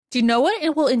Do you know what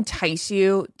it will entice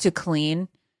you to clean?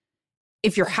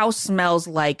 If your house smells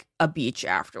like a beach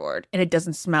afterward and it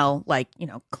doesn't smell like,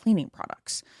 cleaning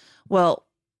products. Well,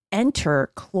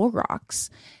 enter Clorox.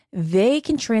 They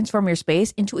can transform your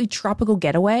space into a tropical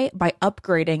getaway by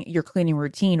upgrading your cleaning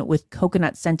routine with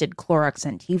coconut-scented Clorox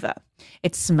Scentiva.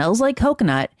 It smells like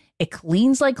coconut, it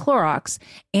cleans like Clorox,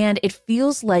 and it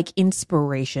feels like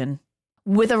inspiration.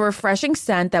 With a refreshing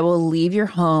scent that will leave your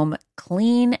home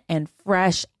clean and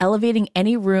fresh, elevating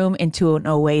any room into an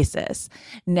oasis.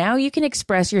 Now you can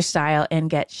express your style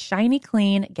and get shiny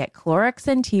clean. Get Clorox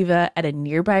Scentiva at a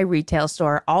nearby retail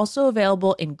store, also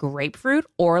available in grapefruit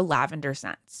or lavender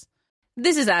scents.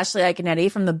 This is Ashley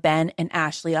Iconetti from the Ben and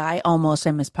Ashley I Almost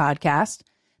Famous podcast.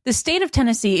 The state of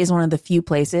Tennessee is one of the few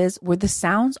places where the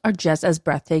sounds are just as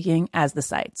breathtaking as the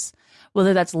sights.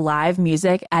 Whether that's live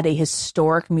music at a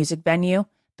historic music venue,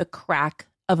 the crack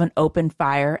of an open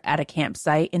fire at a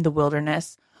campsite in the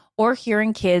wilderness, or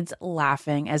hearing kids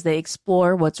laughing as they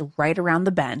explore what's right around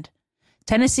the bend,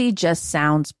 Tennessee just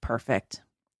sounds perfect.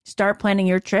 Start planning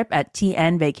your trip at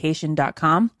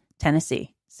tnvacation.com.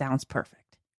 Tennessee sounds perfect.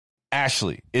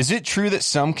 Ashley, is it true that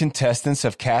some contestants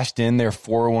have cashed in their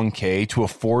 401k to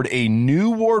afford a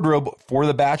new wardrobe for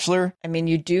The Bachelor? I mean,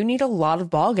 you do need a lot of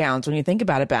ball gowns when you think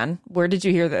about it, Ben. Where did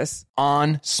you hear this?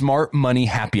 On Smart Money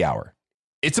Happy Hour.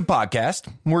 It's a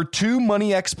podcast where two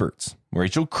money experts,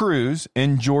 Rachel Cruz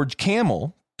and George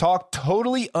Camel, talk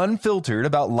totally unfiltered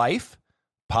about life,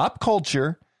 pop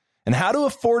culture, and how to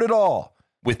afford it all,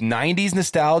 with 90s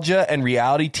nostalgia and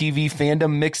reality TV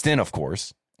fandom mixed in, of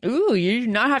course. Ooh, you do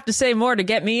not have to say more to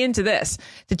get me into this.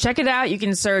 To check it out, you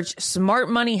can search Smart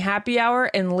Money Happy Hour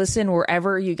and listen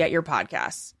wherever you get your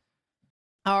podcasts.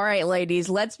 All right, ladies,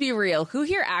 let's be real. Who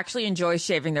here actually enjoys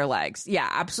shaving their legs? Yeah,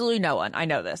 absolutely no one. I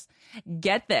know this.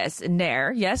 Get this.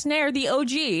 Nair, yes, Nair, the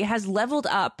OG, has leveled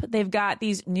up. They've got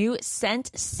these new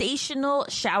sensational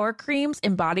shower creams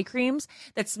and body creams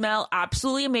that smell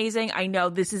absolutely amazing. I know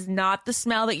this is not the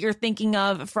smell that you're thinking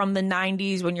of from the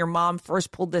 90s when your mom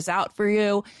first pulled this out for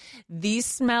you. These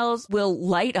smells will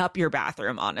light up your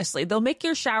bathroom, honestly. They'll make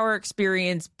your shower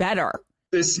experience better.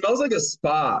 It smells like a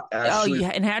spa, actually. Oh, yeah.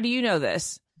 And how do you know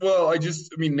this? Well,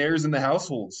 Nair's in the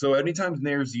household. So anytime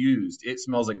Nair's used, it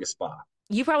smells like a spa.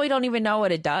 You probably don't even know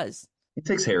what it does. It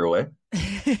takes hair away.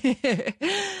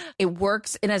 It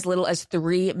works in as little as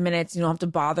 3 minutes. You don't have to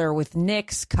bother with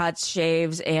nicks, cuts,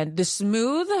 shaves, and the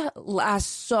smooth lasts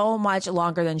so much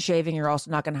longer than shaving. You're also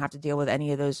not going to have to deal with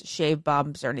any of those shave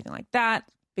bumps or anything like that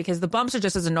because the bumps are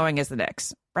just as annoying as the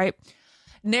nicks, right?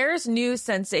 Nair's new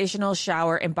sensational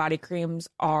shower and body creams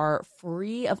are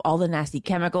free of all the nasty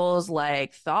chemicals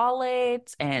like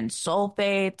phthalates and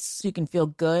sulfates. So you can feel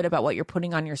good about what you're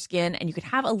putting on your skin, and you can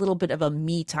have a little bit of a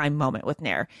me time moment with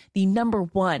Nair, the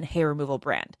 #1 hair removal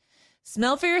brand.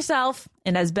 Smell for yourself,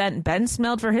 and as Ben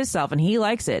smelled for himself, and he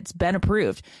likes it. It's Ben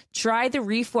approved. Try the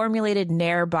reformulated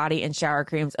Nair body and shower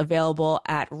creams available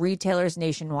at retailers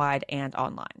nationwide and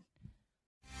online.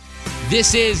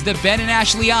 This is the Ben and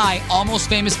Ashley I Almost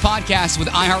Famous podcast with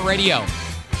iHeartRadio.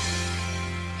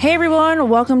 Hey everyone,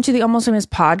 welcome to the Almost Famous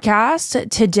podcast.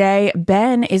 Today,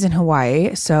 Ben is in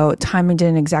Hawaii, so timing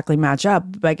didn't exactly match up.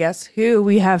 But guess who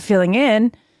we have filling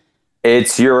in?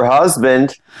 It's your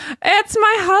husband. It's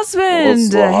my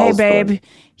husband. Hey babe.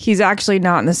 He's actually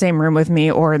not in the same room with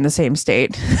me or in the same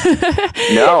state.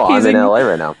 No, I'm in LA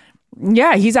right now.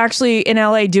 Yeah, he's actually in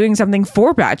LA doing something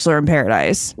for Bachelor in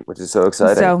Paradise. Which is so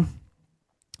exciting. So,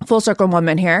 full circle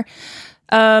moment here.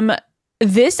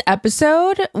 This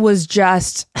episode was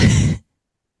just,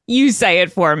 you say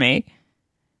it for me.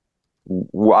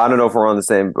 Well, I don't know if we're on the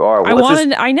same. All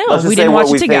right, I know. We didn't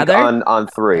watch it together. On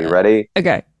three. Ready?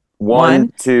 Okay.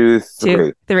 1, 2, 3.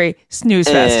 2, 3. Snooze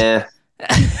fest.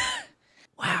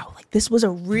 Wow. Like this was a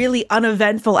really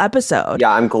uneventful episode.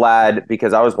 Yeah, I'm glad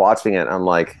because I was watching it. I'm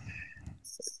like,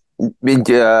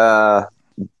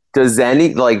 does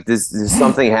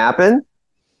something happen?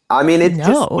 I mean, it's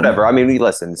just whatever. I mean,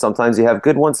 listen, sometimes you have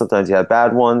good ones. Sometimes you have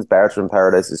bad ones. Bachelor in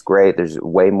Paradise is great. There's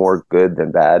way more good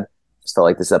than bad. Just felt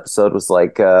like this episode was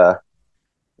like,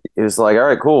 it was like, all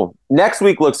right, cool. Next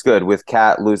week looks good with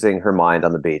Kat losing her mind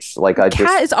on the beach.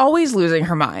 Kat is always losing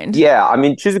her mind. Yeah, I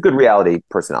mean, she's a good reality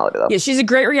personality, though. Yeah, she's a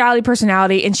great reality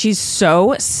personality, and she's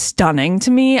so stunning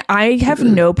to me. I have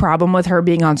no problem with her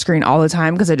being on screen all the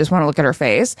time because I just want to look at her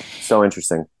face. So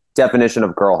interesting. Definition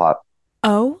of girl hot.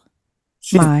 Oh,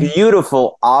 she's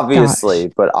beautiful,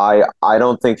 obviously, but I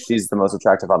don't think she's the most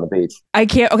attractive on the beach. I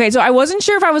can't. Okay, so I wasn't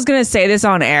sure if I was going to say this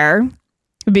on air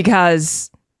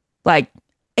because,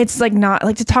 it's not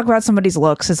to talk about somebody's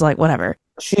looks is whatever.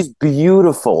 She's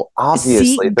beautiful,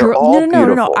 obviously. They're all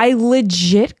beautiful. No. I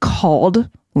legit called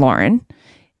Lauren,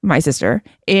 my sister,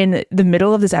 in the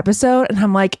middle of this episode, and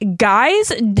I'm like, guys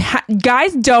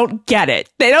don't get it.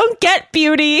 They don't get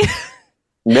beauty.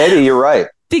 Maybe you're right.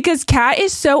 Because Kat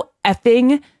is so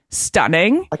effing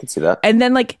stunning. I can see that. And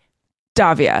then like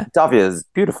Davia is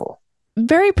beautiful.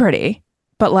 Very pretty.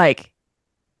 But like,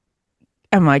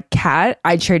 I'm like, Kat,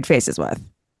 I trade faces with.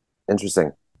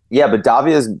 Interesting. Yeah, but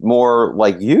Davia is more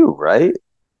like you, right?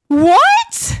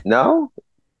 What? No?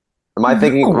 Am I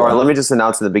thinking? No. Or let me just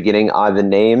announce in the beginning. The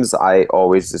names, I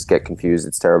always just get confused.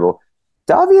 It's terrible.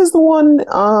 Davia is the one.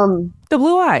 The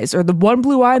blue eyes, or the one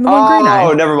blue eye and the one green eye.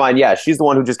 Oh, never mind. Yeah, she's the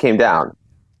one who just came down.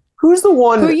 Who's the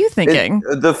one? Who are you thinking?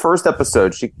 The first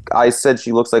episode, I said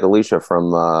she looks like Alicia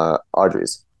from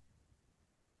Audrey's.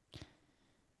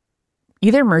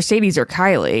 Either Mercedes or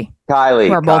Kylie. Kylie.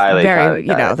 Who are both Kylie,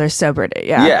 you know, they're so pretty.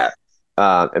 Yeah. Yeah.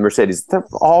 And Mercedes, they're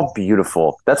all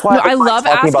beautiful. That's why I love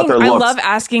talking about their looks. I love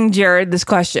asking Jared this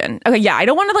question. Okay, yeah, I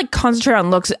don't want to like concentrate on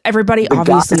looks. Everybody the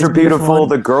obviously guys are beautiful.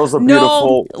 The girls are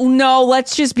beautiful. No,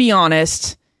 let's just be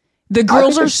honest. The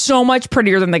girls are so much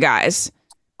prettier than the guys.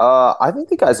 I think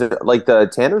the guys are like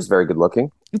Tanner's very good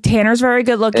looking. Tanner's very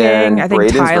good looking. And I think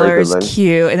Braden's Tyler's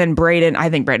cute, and then Braden. I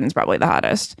think Braden's probably the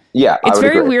hottest. Yeah, it's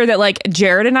very weird that like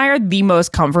Jared and I are the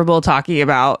most comfortable talking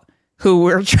about who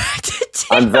we're attracted to.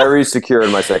 I'm very secure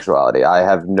in my sexuality. I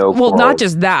have no. Well, not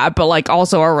just that, but like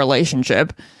also our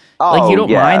relationship. Like you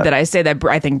don't mind that I say that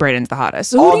I think Braden's the hottest.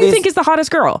 So who do you think is the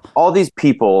hottest girl? All these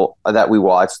people that we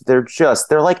watch, they're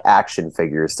like action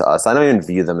figures to us. I don't even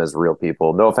view them as real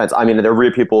people. No offense. I mean, they're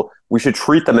real people. We should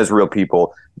treat them as real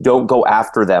people. Don't go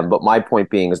after them. But my point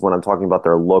being is when I'm talking about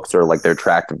their looks or like their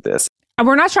attractiveness. And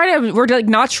we're like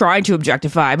not trying to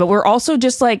objectify, but we're also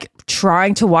just like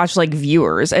trying to watch like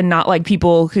viewers and not like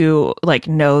people who like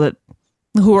know that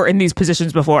who are in these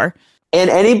positions before. And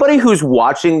anybody who's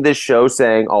watching this show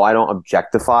saying, "Oh, I don't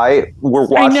objectify," we're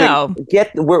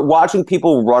watching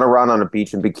people run around on a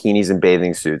beach in bikinis and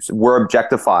bathing suits. We're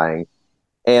objectifying,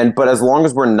 but as long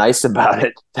as we're nice about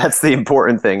it, that's the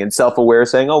important thing. And self-aware,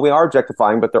 saying, "Oh, we are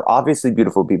objectifying," but they're obviously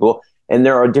beautiful people, and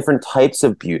there are different types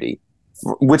of beauty,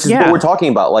 which is what we're talking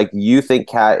about. Like you think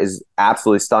Kat is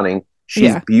absolutely stunning.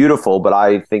 She's beautiful, but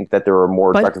I think that there are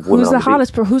more attractive women. Who's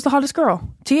the hottest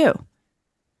girl to you?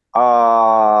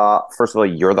 First of all,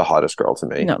 you're the hottest girl to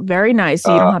me. No, very nice.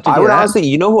 You don't have to do I would that. honestly,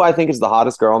 you know who I think is the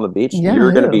hottest girl on the beach? Yeah,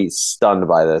 you're going to be stunned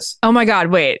by this. Oh my God,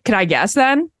 wait. Can I guess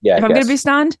then? Yeah, if I'm going to be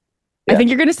stunned? Yeah. I think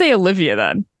you're going to say Olivia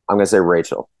then. I'm going to say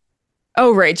Rachel.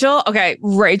 Oh, Rachel? Okay.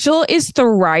 Rachel is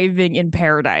thriving in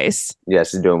paradise. Yeah,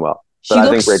 she's doing well. But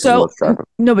I think Rachel looks attractive.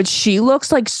 No, but she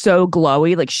looks like so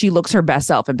glowy. Like she looks her best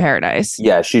self in paradise.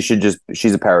 Yeah, she's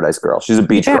a paradise girl. She's a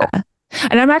beach girl.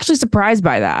 And I'm actually surprised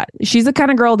by that. She's the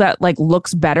kind of girl that like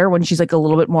looks better when she's like a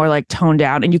little bit more like toned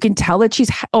down. And you can tell that she's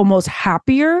almost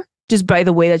happier just by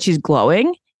the way that she's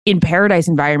glowing in paradise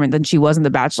environment than she was in the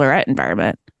Bachelorette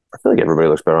environment. I feel like everybody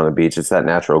looks better on the beach. It's that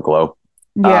natural glow.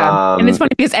 Yeah. And it's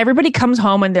funny because everybody comes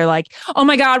home and they're like, "Oh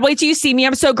my God, wait till you see me.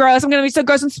 I'm so gross. I'm going to be so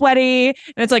gross and sweaty."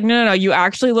 And it's like, no. You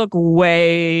actually look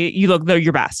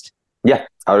your best. Yeah,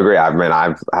 I would agree. I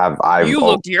mean, you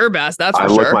looked your best. That's for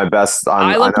sure. I looked my best.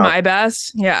 I looked my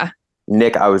best. Yeah.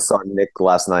 Nick, I saw Nick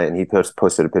last night and he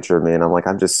posted a picture of me and I'm like,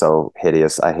 I'm just so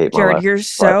hideous. I hate my life. Jared, you're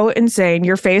so insane.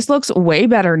 Your face looks way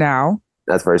better now.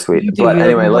 That's very sweet. But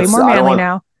anyway, way more manly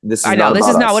now. This is I know this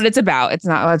is not what it's about. It's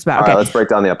not what it's about. All right, let's break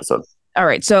down the episode. All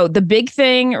right. So the big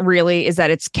thing really is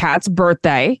that it's Kat's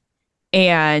birthday.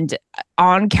 And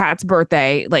on Kat's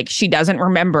birthday, like she doesn't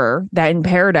remember that in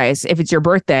paradise, if it's your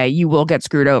birthday, you will get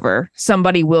screwed over.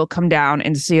 Somebody will come down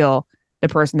and steal the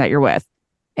person that you're with.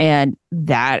 And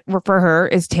that for her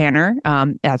is Tanner.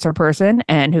 That's her person.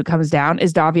 And who comes down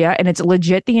is Davia. And it's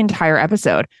legit the entire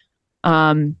episode.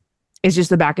 It's just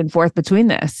the back and forth between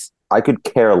this. I could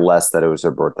care less that it was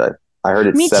her birthday. I heard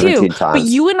it Me 17 too. times. But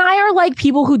you and I are like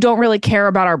people who don't really care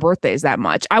about our birthdays that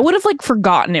much. I would have like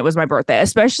forgotten it was my birthday,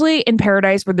 especially in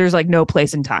paradise where there's like no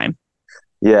place and time.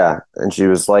 Yeah. And she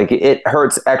was like, it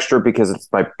hurts extra because it's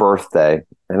my birthday.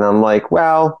 And I'm like,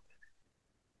 well,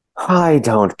 I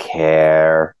don't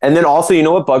care. And then also, you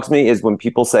know what bugs me is when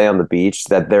people say on the beach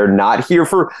that they're not here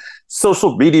for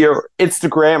social media or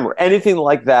Instagram or anything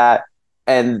like that.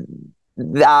 And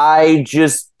I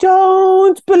just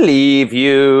don't believe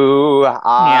you.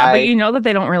 Yeah, but you know that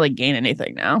they don't really gain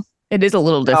anything now. It is a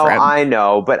little different. Oh, I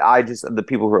know, but the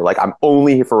people who are like, I'm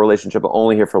only here for a relationship, I'm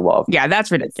only here for love. Yeah, that's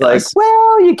ridiculous. It's like,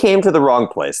 well, you came to the wrong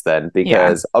place then,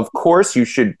 because of course you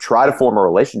should try to form a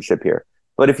relationship here.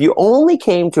 But if you only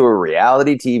came to a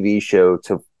reality TV show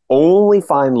to only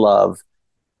find love,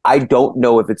 I don't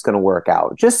know if it's going to work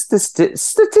out. Just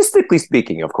statistically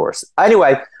speaking, of course.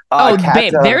 Anyway,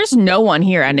 Babe, there's no one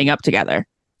here ending up together.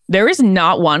 There is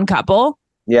not one couple.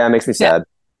 Yeah, it makes me sad.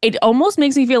 It almost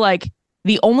makes me feel like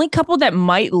the only couple that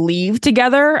might leave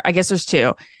together, I guess there's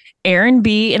two, Aaron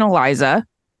B. and Eliza,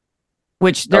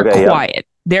 which they're quiet. Yeah.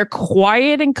 They're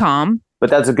quiet and calm.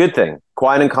 But that's a good thing.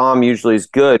 Quiet and calm usually is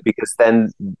good because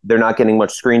then they're not getting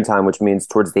much screen time, which means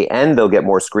towards the end they'll get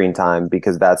more screen time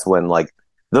because that's when like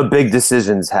the big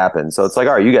decisions happen. So it's like,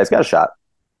 all right, you guys got a shot.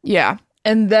 Yeah.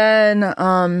 And then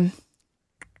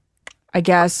I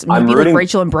guess maybe like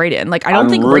Rachel and Brayden. Like I don't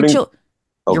think Rachel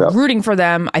you're rooting for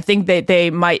them. I think that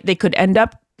they could end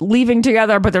up leaving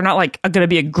together, but they're not like going to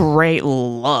be a great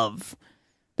love.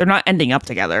 They're not ending up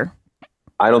together.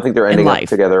 I don't think they're ending up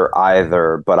together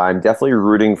either, but I'm definitely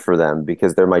rooting for them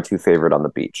because they're my two favorite on the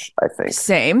beach, I think.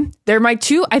 Same.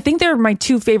 I think they're my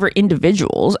two favorite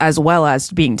individuals as well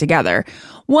as being together.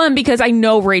 One, because I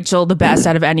know Rachel the best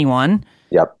out of anyone.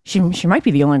 Yep. She might be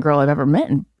the only girl I've ever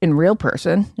met in real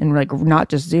person and like not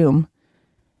just Zoom.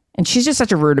 And she's just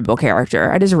such a rootable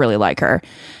character. I just really like her.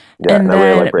 Yeah, and I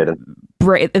really like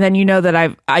Brayden. And then you know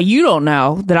that you don't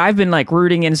know that I've been like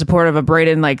rooting in support of a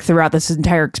Brayden like throughout this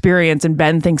entire experience, and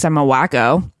Ben thinks I'm a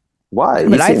wacko. Why?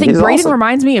 But I think Brayden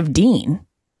reminds me of Dean.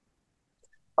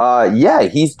 Yeah,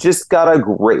 he's just got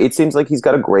it seems like he's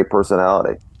got a great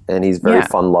personality and he's very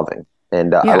fun loving.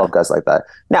 And I love guys like that.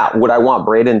 Now, would I want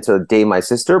Brayden to date my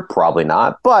sister? Probably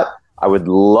not, but I would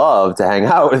love to hang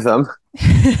out with him.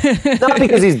 Not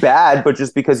because he's bad, but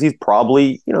just because he's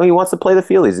probably, he wants to play the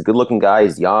field. He's a good looking guy.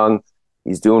 He's young.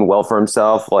 He's doing well for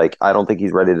himself. Like, I don't think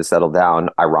he's ready to settle down,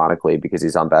 ironically, because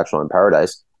he's on Bachelor in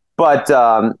Paradise. But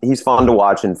he's fun to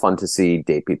watch and fun to see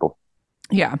date people.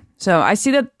 Yeah. So I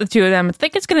see that the two of them, I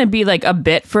think it's going to be like a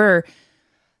bit for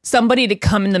somebody to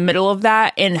come in the middle of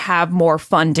that and have more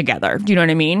fun together. Do you know what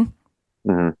I mean?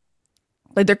 Mm-hmm.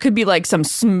 Like there could be like some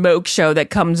smoke show that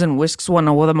comes and whisks one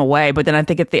of them away. But then I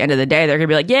think at the end of the day, they're going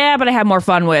to be like, yeah, but I had more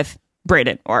fun with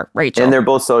Brayden or Rachel. And they're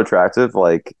both so attractive.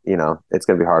 Like, it's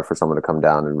going to be hard for someone to come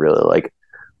down and really like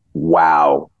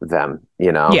wow them,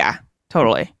 Yeah,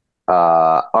 totally.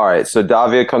 All right. So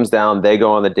Davia comes down. They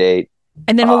go on the date.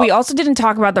 And then we also didn't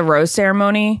talk about the rose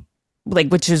ceremony, like,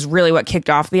 which is really what kicked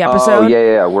off the episode. Oh,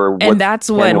 yeah. And that's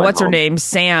when, what's her name?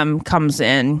 Sam comes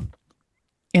in.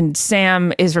 And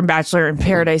Sam is from Bachelor in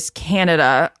Paradise,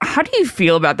 Canada. How do you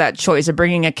feel about that choice of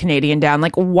bringing a Canadian down?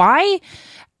 Like, why?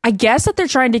 I guess that they're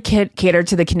trying to cater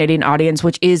to the Canadian audience,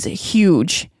 which is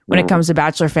huge when it comes to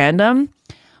Bachelor fandom.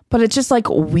 But it's just like,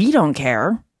 we don't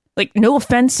care. Like, no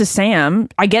offense to Sam.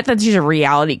 I get that she's a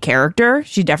reality character.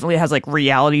 She definitely has like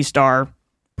reality star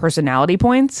personality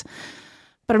points.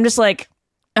 But I'm just like,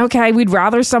 okay, we'd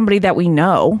rather somebody that we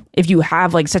know if you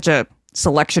have like such a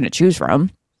selection to choose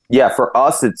from. Yeah, for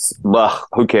us, it's,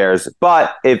 who cares?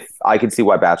 But if I can see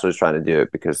why Bachelor's trying to do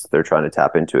it because they're trying to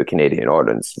tap into a Canadian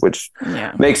audience, which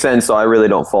makes sense. So I really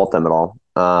don't fault them at all.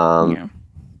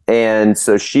 And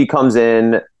so she comes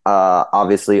in.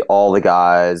 Obviously, all the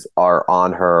guys are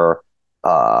on her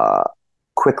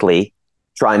quickly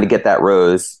trying to get that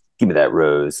rose. Give me that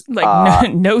rose.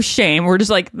 Like, no shame. We're just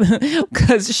like,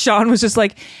 because Sean was just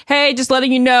like, hey, just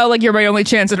letting you know, like, you're my only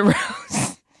chance at a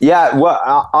rose. Yeah,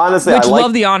 well, honestly, I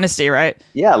love the honesty, right?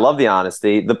 Yeah, I love the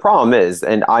honesty. The problem is,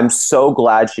 and I'm so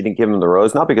glad she didn't give him the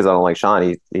rose, not because I don't like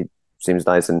Sean. He seems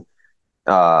nice, and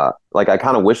like I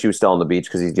kind of wish he was still on the beach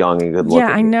because he's young and good looking.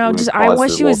 Yeah, I know. Just I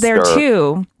wish he was there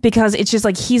too, because it's just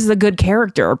like he's the good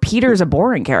character. Peter's a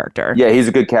boring character. Yeah, he's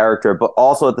a good character, but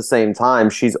also at the same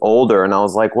time, she's older, and I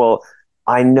was like, well,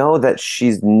 I know that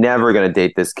she's never going to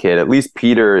date this kid. At least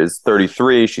Peter is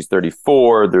 33. She's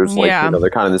 34. There's like, they're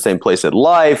kind of in the same place in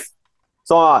life.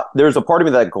 So there's a part of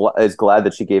me that is glad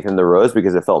that she gave him the rose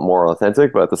because it felt more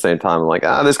authentic. But at the same time, I'm like,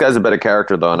 this guy's a better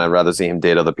character though. And I'd rather see him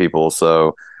date other people.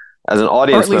 So as an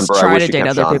audience or at least member, try I wish to date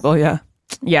other Sean. People.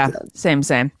 Yeah.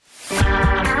 Same.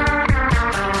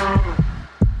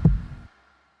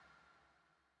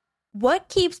 What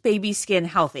keeps baby skin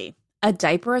healthy? A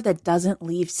diaper that doesn't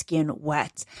leave skin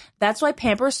wet. That's why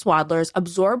Pampers Swaddlers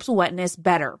absorbs wetness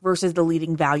better versus the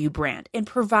leading value brand and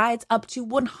provides up to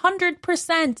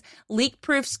 100%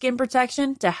 leak-proof skin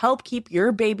protection to help keep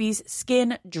your baby's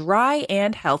skin dry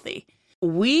and healthy.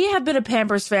 We have been a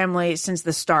Pampers family since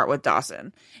the start with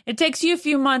Dawson. It takes you a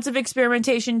few months of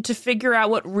experimentation to figure out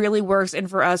what really works, and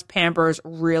for us, Pampers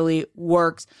really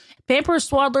works. Pampers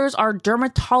Swaddlers are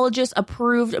dermatologist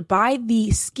approved by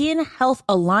the Skin Health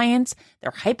Alliance.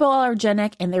 They're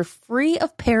hypoallergenic and they're free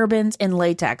of parabens and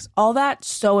latex. All that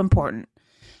so important.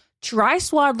 Try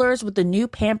Swaddlers with the new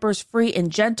Pampers Free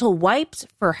and Gentle wipes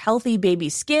for healthy baby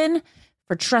skin.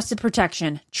 For trusted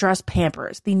protection, trust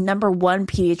Pampers, the #1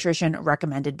 pediatrician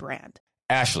recommended brand.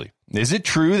 Ashley, Is it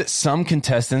true that some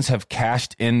contestants have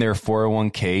cashed in their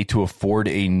 401k to afford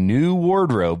a new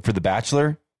wardrobe for The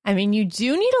Bachelor? I mean, you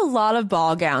do need a lot of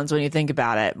ball gowns when you think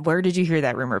about it. Where did you hear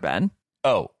that rumor, Ben?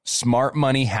 Oh, Smart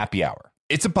Money Happy Hour.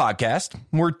 It's a podcast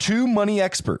where two money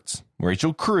experts,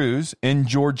 Rachel Cruz and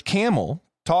George Camel,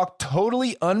 talk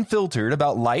totally unfiltered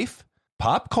about life,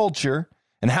 pop culture,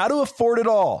 and how to afford it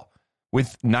all,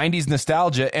 with 90s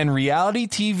nostalgia and reality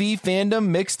TV fandom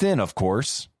mixed in, of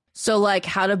course. So, like,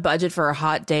 how to budget for a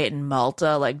hot date in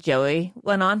Malta, like Joey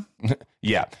went on?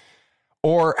 Yeah.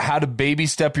 Or how to baby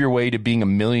step your way to being a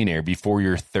millionaire before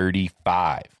you're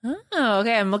 35. Oh,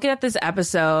 okay. I'm looking at this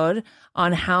episode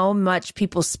on how much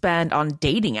people spend on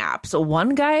dating apps. So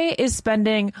one guy is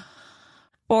spending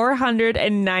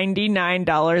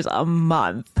 $499 a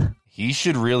month. He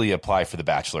should really apply for The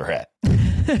Bachelorette.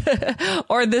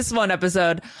 Or this one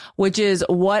episode, which is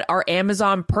what our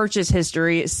Amazon purchase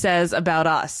history says about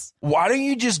us. Why don't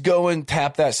you just go and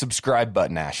tap that subscribe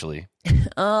button, Ashley?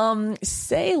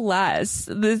 Say less.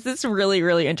 This is really,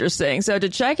 really interesting. So to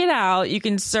check it out, you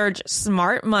can search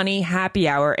Smart Money Happy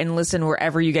Hour and listen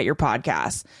wherever you get your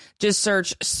podcasts. Just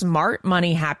search Smart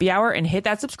Money Happy Hour and hit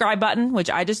that subscribe button, which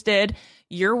I just did.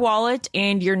 Your wallet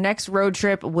and your next road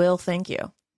trip will thank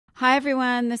you. Hi,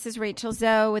 everyone. This is Rachel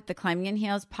Zoe with the Climbing in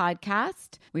Heels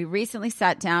podcast. We recently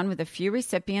sat down with a few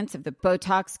recipients of the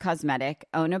Botox Cosmetic,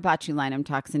 Onabotulinum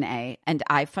Toxin A, and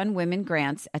iFund Women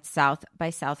grants at South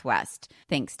by Southwest,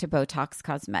 thanks to Botox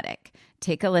Cosmetic.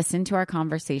 Take a listen to our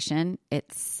conversation.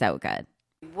 It's so good.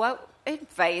 What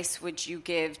advice would you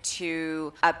give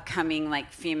to upcoming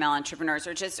female entrepreneurs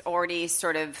or just already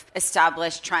sort of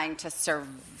established trying to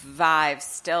survive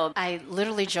still? I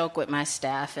literally joke with my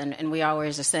staff and we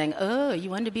always are saying, oh, you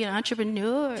want to be an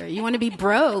entrepreneur? You want to be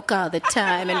broke all the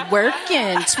time and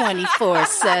working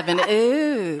 24/7.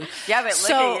 Ooh. Yeah, but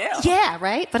look at you. Yeah,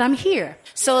 right? But I'm here.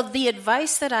 So the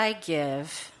advice that I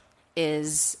give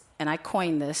is, and I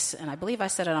coined this, and I believe I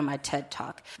said it on my TED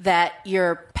Talk, that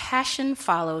your passion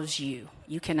follows you.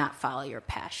 You cannot follow your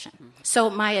passion. Mm-hmm.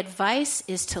 So my advice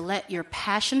is to let your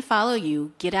passion follow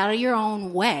you, get out of your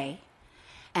own way,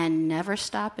 and never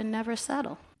stop and never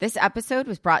settle. This episode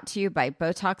was brought to you by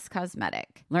Botox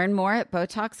Cosmetic. Learn more at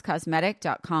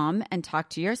BotoxCosmetic.com and talk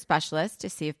to your specialist to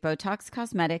see if Botox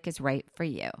Cosmetic is right for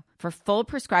you. For full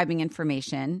prescribing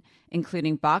information,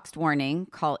 including boxed warning,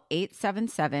 call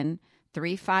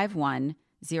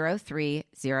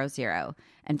 877-351-0300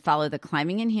 and follow the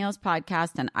Climbing in Heels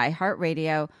podcast on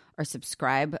iHeartRadio or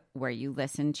subscribe where you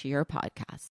listen to your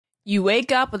podcast. You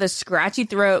wake up with a scratchy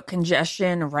throat,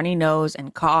 congestion, runny nose,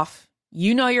 and cough.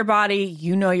 You know your body.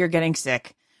 You know you're getting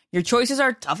sick. Your choices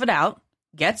are tough it out,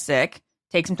 get sick,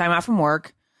 take some time out from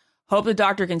work, hope the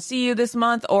doctor can see you this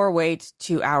month, or wait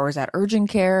 2 hours at urgent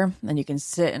care. Then you can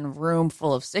sit in a room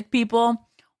full of sick people.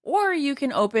 Or you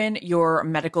can open your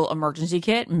medical emergency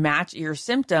kit, match your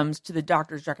symptoms to the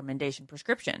doctor's recommendation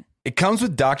prescription. It comes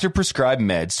with doctor-prescribed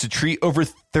meds to treat over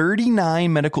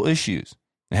 39 medical issues.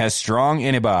 It has strong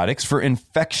antibiotics for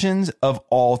infections of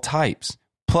all types,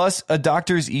 plus a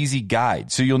doctor's easy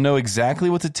guide, so you'll know exactly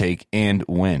what to take and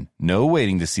when. No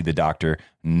waiting to see the doctor,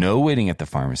 no waiting at the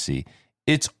pharmacy.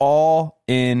 It's all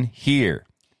in here.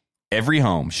 Every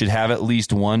home should have at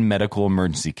least one medical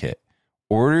emergency kit.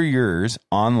 Order yours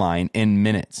online in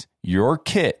minutes. Your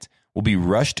kit will be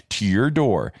rushed to your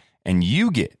door, and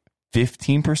you get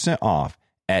 15% off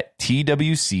at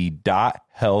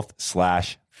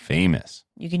twc.health/famous.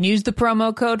 You can use the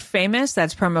promo code FAMOUS.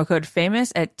 That's promo code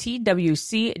FAMOUS at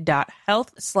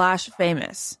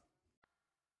twc.health/famous.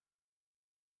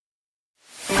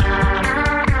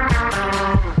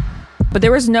 But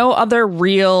there was no other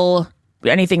real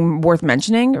anything worth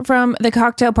mentioning from the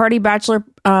cocktail party bachelor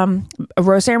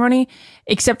rose ceremony,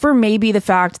 except for maybe the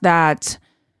fact that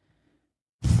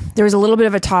there was a little bit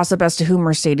of a toss-up as to who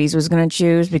Mercedes was going to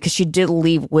choose, because she did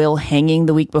leave Will hanging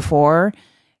the week before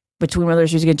between whether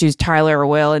she was going to choose Tyler or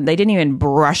Will, and they didn't even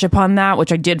brush upon that,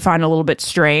 which I did find a little bit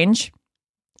strange.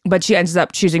 But she ends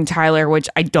up choosing Tyler, which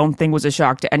I don't think was a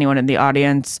shock to anyone in the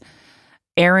audience.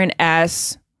 Aaron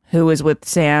S., who was with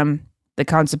Sam, the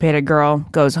constipated girl,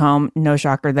 goes home. No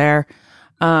shocker there.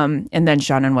 And then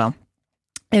Sean and Will.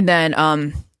 And then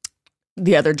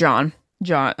the other John.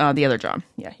 The other John.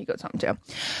 Yeah, he goes home too.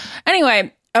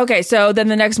 Anyway, okay, so then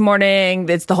the next morning,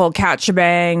 it's the whole cat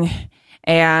shebang.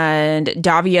 And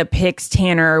Davia picks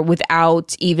Tanner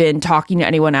without even talking to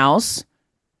anyone else.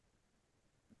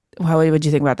 What did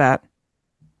you think about that?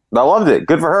 I loved it.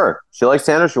 Good for her. She likes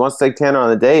Tanner. She wants to take Tanner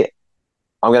on a date.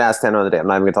 I'm going to ask Tanner on the date. I'm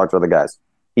not even going to talk to other guys.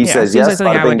 He says yes.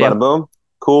 Like bada bing, bada boom.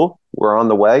 Cool. We're on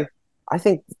the way. I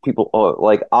think people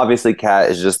like obviously Kat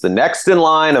is just the next in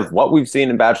line of what we've seen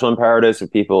in Bachelor in Paradise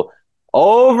of people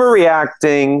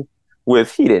overreacting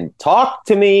with he didn't talk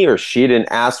to me or she didn't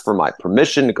ask for my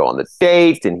permission to go on the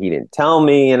date and he didn't tell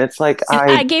me. And it's like,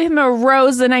 I gave him a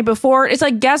rose the night before. It's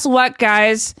like, guess what,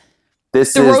 guys? The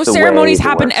rose ceremonies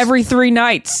happen every 3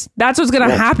 nights. That's what's going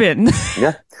to happen.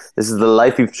 Yeah. This is the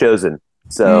life you've chosen.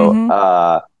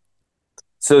 So,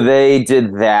 so they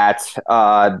did that.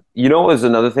 You know, it was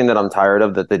another thing that I'm tired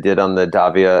of that they did on the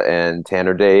Davia and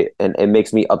Tanner date. And it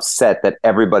makes me upset that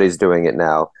everybody's doing it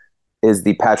now is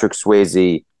the Patrick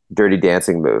Swayze Dirty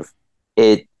Dancing move.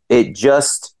 It's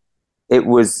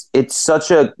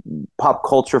such a pop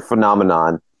culture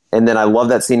phenomenon. And then I love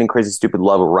that scene in Crazy Stupid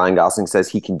Love where Ryan Gosling says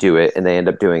he can do it and they end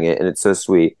up doing it. And it's so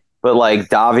sweet. But like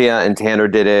Davia and Tanner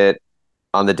did it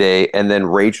on the date, and then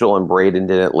Rachel and Brayden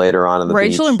did it later on in the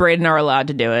Rachel beach. and Brayden are allowed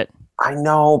to do it. I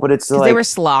know, but it's like they were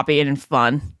sloppy and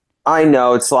fun. I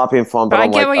know it's sloppy and fun, but I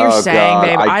get what you're saying,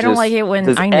 babe. I don't like it when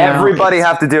does I know everybody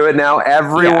have to do it now.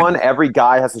 Everyone, every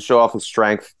guy has to show off his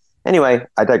strength. Anyway,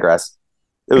 I digress.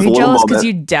 It was are you a little jealous because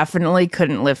moment. you definitely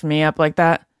couldn't lift me up like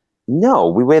that? No,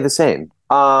 we weigh the same.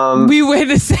 We weigh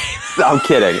the same. I'm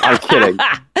kidding.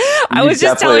 I was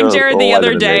just telling Jared the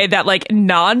other day that like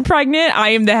non-pregnant, I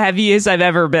am the heaviest I've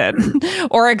ever been,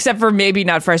 or except for maybe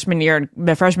not freshman year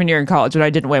in college when I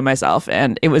didn't weigh myself,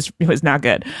 and it was not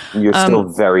good. You're still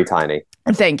very tiny.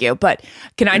 Thank you, but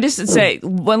can I just say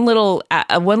one little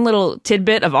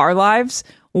tidbit of our lives?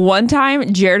 One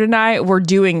time, Jared and I were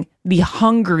doing the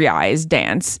Hungry Eyes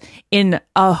dance in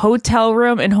a hotel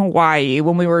room in Hawaii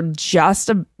when we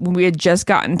had just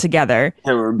gotten together.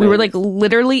 We were like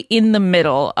literally in the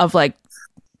middle of like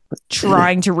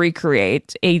trying to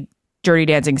recreate a Dirty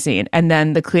Dancing scene, and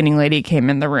then the cleaning lady came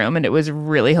in the room, and it was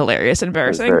really hilarious and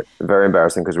embarrassing. Very, very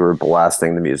embarrassing because we were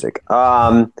blasting the music.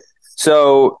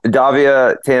 So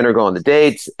Davia, Tanner go on the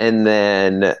dates, and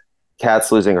then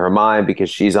Kat's losing her mind because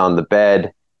she's on the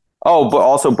bed. Oh, but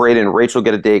also Brayden and Rachel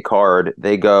get a date card.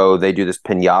 They do this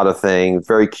piñata thing.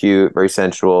 Very cute, very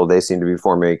sensual. They seem to be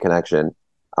forming a connection.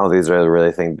 I don't think there's really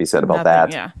anything to be said about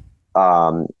that. Yeah.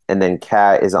 And then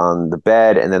Kat is on the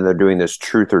bed, and then they're doing this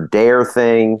truth or dare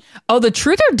thing. Oh, the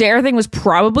truth or dare thing was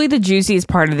probably the juiciest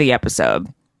part of the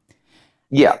episode.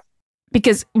 Yeah.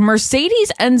 Because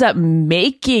Mercedes ends up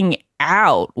making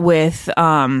out with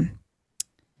John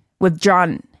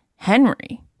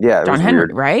Henry. Yeah, John Henry,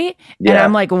 weird. right? Yeah. And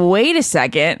I'm like, wait a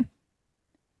second.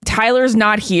 Tyler's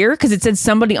not here because it said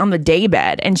somebody on the daybed.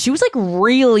 And she was like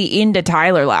really into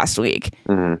Tyler last week.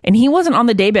 Mm-hmm. And he wasn't on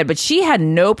the daybed, but she had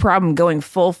no problem going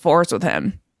full force with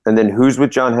him. And then who's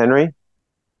with John Henry?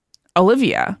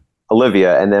 Olivia.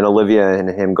 And then Olivia and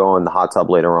him go in the hot tub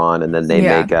later on, and then they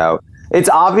make out. It's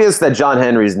obvious that John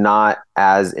Henry's not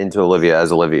as into Olivia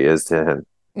as Olivia is to him.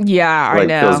 Yeah, I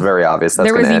know. It feels very obvious.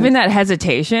 There was even that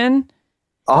hesitation.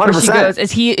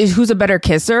 100%. She goes, who's a better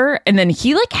kisser? And then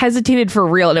he like hesitated for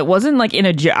real. And it wasn't like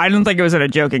I don't think it was in a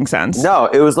joking sense. No,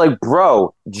 it was like,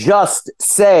 bro, just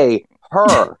say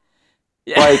her.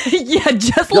 Like,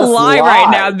 just lie right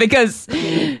now because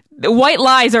white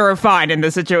lies are fine in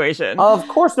this situation. Of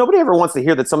course, nobody ever wants to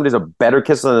hear that somebody's a better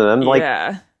kisser than them.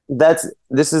 Like,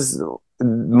 this is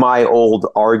my old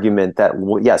argument that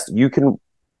yes, you can,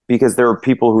 because there are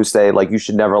people who say like you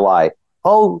should never lie.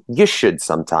 Oh, you should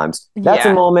sometimes. That's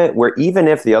a moment where even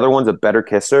if the other one's a better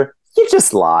kisser, you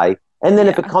just lie. And then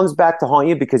if it comes back to haunt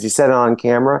you because you said it on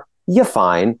camera, you're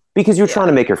fine because you're trying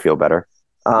to make her feel better.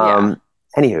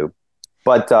 Anywho,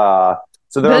 but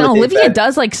so then Olivia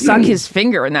does like suck his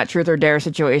finger in that truth or dare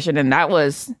situation, and that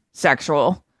was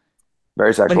sexual.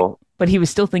 Very sexual. But he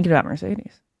was still thinking about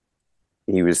Mercedes.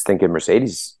 He was thinking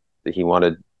Mercedes. He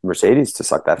wanted Mercedes to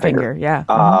suck that finger. Yeah.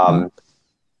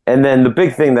 And then the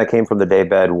big thing that came from the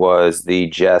daybed was the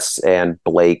Jess and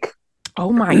Blake.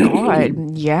 Oh my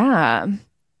God. Yeah.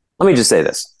 Let me just say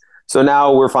this. So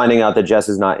now we're finding out that Jess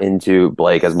is not into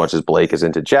Blake as much as Blake is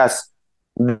into Jess.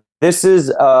 This is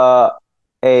a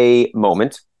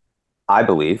moment, I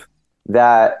believe,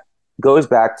 that goes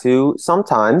back to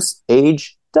sometimes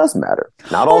age does matter.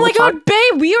 Not all the time. Oh my God,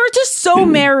 babe, we are just so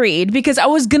married because I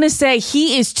was going to say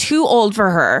he is too old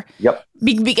for her. Yep.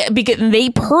 Because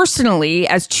they personally,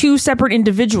 as two separate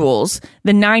individuals,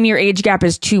 the 9-year age gap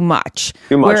is too much.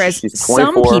 Whereas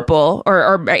some people,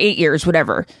 or 8 years,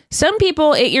 whatever. Some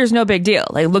people, 8 years, no big deal.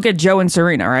 Like look at Joe and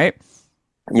Serena, right?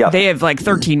 Yeah. They have like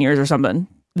 13 years or something.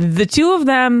 The two of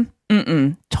them,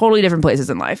 totally different places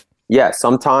in life. Yeah,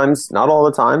 sometimes, not all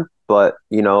the time, but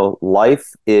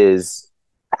life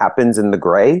happens in the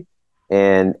gray.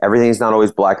 And everything's not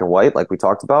always black and white, like we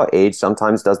talked about. Age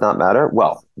sometimes does not matter.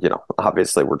 Well,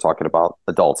 obviously we're talking about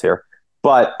adults here.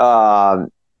 But,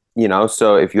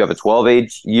 so if you have a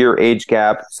 12-year age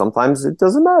gap, sometimes it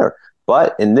doesn't matter.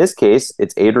 But in this case,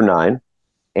 it's 8 or 9.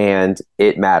 And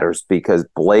it matters because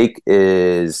Blake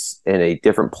is in a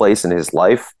different place in his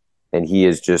life. And he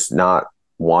is just not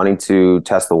wanting to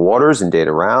test the waters and date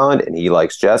around. And he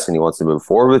likes Jess and he wants to move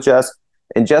forward with Jess.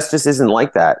 And Jess just isn't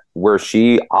like that, where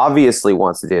she obviously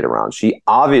wants to date around. She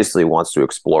obviously wants to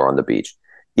explore on the beach,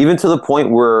 even to the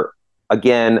point where,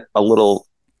 again, a little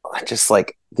just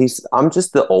like these, I'm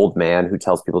just the old man who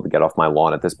tells people to get off my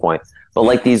lawn at this point. But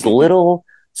like these little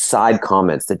side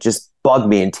comments that just bug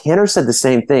me. And Tanner said the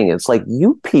same thing. It's like,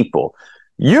 you people.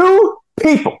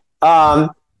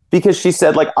 Because she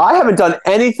said, like, I haven't done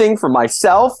anything for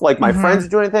myself. Like, my friends are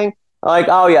doing anything. Like,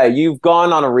 oh, yeah, you've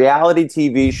gone on a reality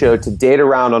TV show to date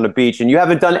around on the beach, and you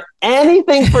haven't done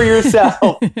anything for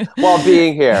yourself while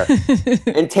being here.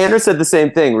 And Tanner said the same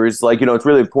thing, where he's like, it's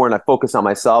really important I focus on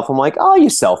myself. I'm like, oh,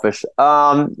 you selfish.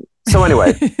 So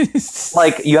anyway,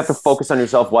 like, you have to focus on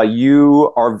yourself while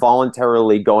you are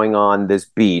voluntarily going on this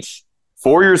beach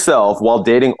for yourself while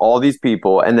dating all these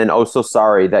people. And then, oh, so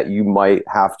sorry that you might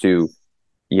have to,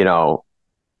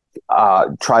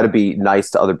 try to be nice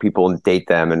to other people and date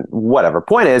them and whatever.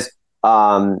 Point is,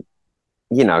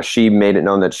 she made it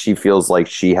known that she feels like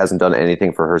she hasn't done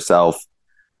anything for herself,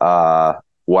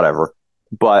 whatever.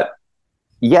 But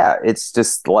yeah, it's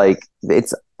just like,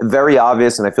 it's very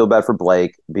obvious. And I feel bad for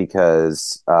Blake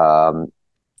because, of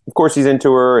course he's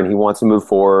into her and he wants to move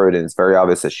forward. And it's very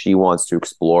obvious that she wants to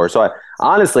explore. So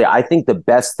I think the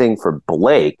best thing for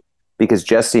Blake, because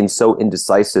Jess seems so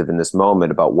indecisive in this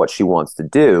moment about what she wants to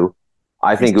do,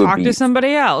 I think it would be talk to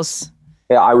somebody else.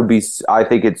 Yeah, I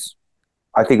think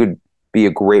it would be a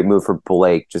great move for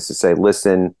Blake just to say,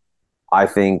 listen, I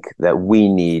think that we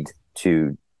need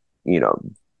to,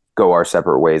 go our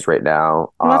separate ways right now.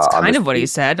 Well, that's kind of what he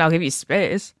said. I'll give you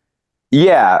space.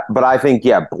 Yeah, but I think,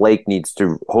 Blake needs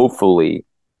to hopefully,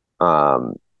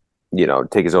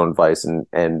 take his own advice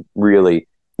and really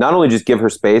not only just give her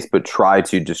space, but try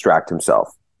to distract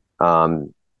himself.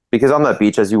 Because on that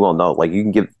beach, as you well know, like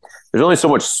there's only so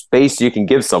much space you can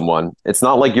give someone. It's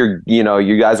not like you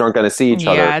guys aren't going to see each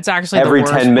other. Yeah, it's actually every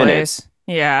the worst 10 minutes.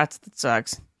 Place. Yeah, it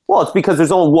sucks. Well, it's because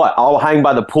there's only I'll hang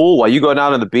by the pool while you go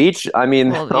down to the beach. I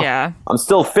mean, yeah. I'm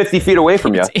still 50 feet away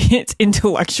from you. It's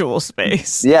intellectual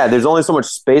space. Yeah, there's only so much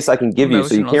space I can give you,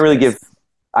 so you can't really give.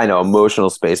 I know, emotional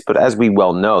space, but as we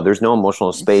well know, there's no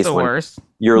emotional space when worst.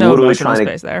 You're no literally trying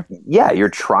to. There. Yeah, you're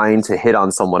trying to hit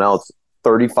on someone else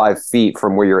 35 feet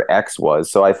from where your ex was.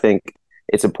 So I think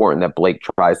it's important that Blake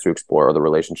tries to explore other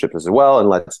relationships as well, and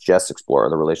lets Jess explore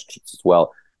other relationships as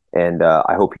well. And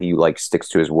I hope he sticks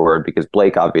to his word, because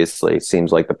Blake obviously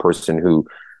seems like the person who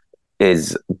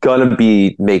is gonna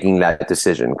be making that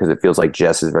decision, because it feels like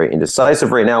Jess is very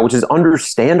indecisive right now, which is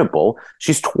understandable.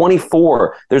 She's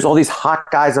 24. There's all these hot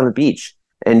guys on the beach,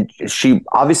 and she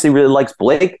obviously really likes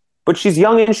Blake, but she's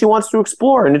young and she wants to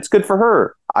explore, and it's good for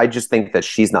her. I just think that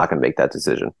she's not going to make that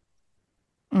decision.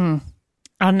 On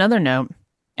another note,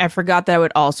 I forgot that I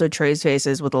would also trade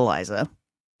faces with Eliza.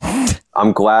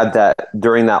 I'm glad that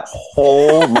during that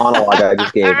whole monologue I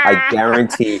just gave, I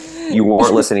guarantee you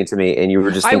weren't listening to me and you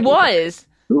were just thinking, I was.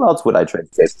 Who else would I trade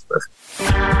faces with?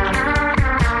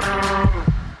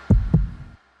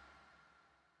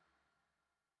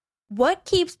 What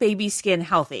keeps baby skin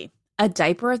healthy? A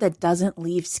diaper that doesn't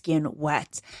leave skin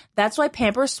wet. That's why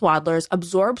Pampers Swaddlers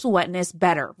absorbs wetness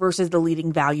better versus the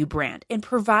leading value brand and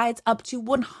provides up to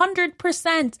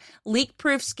 100%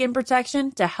 leak-proof skin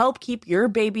protection to help keep your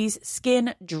baby's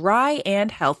skin dry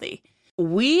and healthy.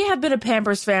 We have been a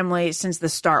Pampers family since the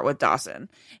start with Dawson.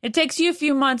 It takes you a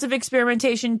few months of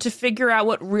experimentation to figure out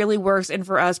what really works, and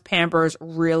for us, Pampers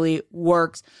really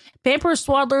works. Pampers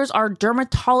Swaddlers are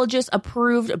dermatologist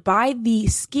approved by the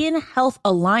Skin Health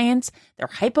Alliance. They're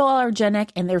hypoallergenic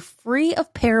and they're free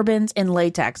of parabens and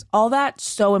latex. All that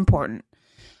so important.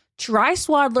 Try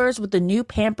Swaddlers with the new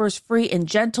Pampers Free and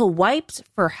Gentle wipes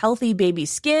for healthy baby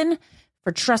skin.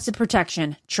 For trusted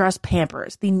protection, trust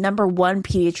Pampers, the #1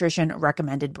 pediatrician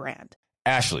recommended brand.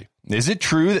 Ashley, is it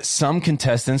true that some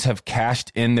contestants have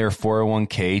cashed in their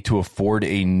 401k to afford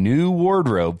a new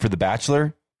wardrobe for The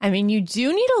Bachelor? I mean, you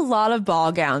do need a lot of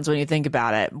ball gowns when you think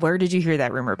about it. Where did you hear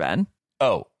that rumor, Ben?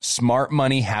 Oh, Smart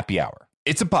Money Happy Hour.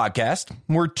 It's a podcast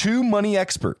where two money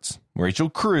experts, Rachel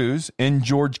Cruz and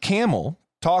George Camel,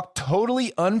 talk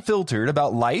totally unfiltered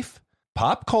about life,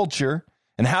 pop culture,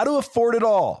 and how to afford it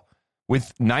all,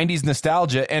 with 90s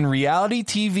nostalgia and reality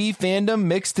TV fandom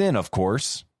mixed in, of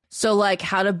course. So, like,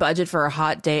 how to budget for a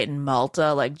hot date in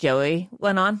Malta, like Joey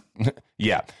went on?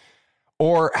 Yeah.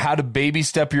 or how to baby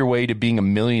step your way to being a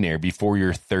millionaire before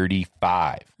you're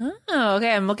 35. Oh,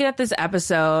 okay. I'm looking at this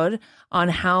episode on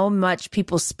how much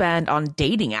people spend on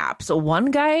dating apps. So one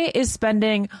guy is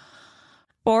spending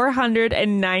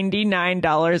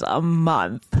 $499 a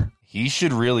month. He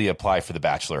should really apply for the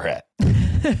Bachelorette.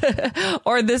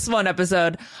 Or this one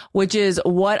episode, which is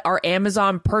what our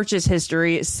Amazon purchase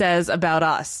history says about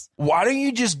us. Why don't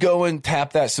you just go and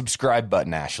tap that subscribe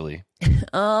button, Ashley?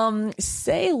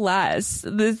 Say less.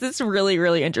 This is really,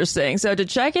 really interesting. So to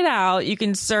check it out, you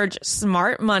can search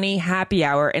Smart Money Happy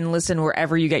Hour and listen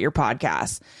wherever you get your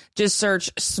podcasts. Just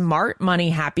search Smart Money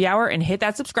Happy Hour and hit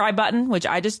that subscribe button, which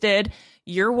I just did.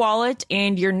 Your wallet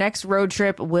and your next road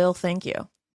trip will thank you.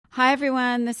 Hi,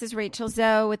 everyone. This is Rachel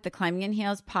Zoe with the Climbing in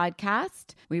Heels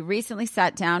podcast. We recently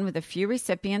sat down with a few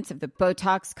recipients of the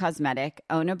Botox Cosmetic,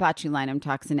 Onabotulinum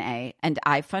Toxin A, and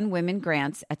iFund Women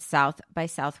grants at South by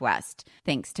Southwest,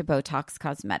 thanks to Botox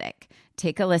Cosmetic.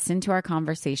 Take a listen to our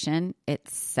conversation.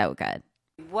 It's so good.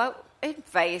 What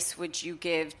advice would you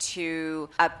give to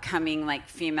upcoming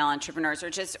female entrepreneurs or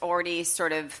just already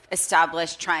sort of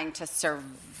established trying to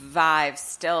survive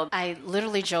still? I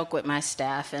literally joke with my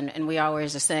staff, and we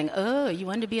always are saying, oh, you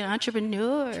want to be an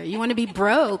entrepreneur? You want to be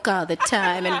broke all the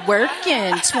time and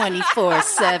working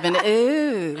 24/7?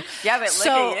 Ooh. Yeah, but look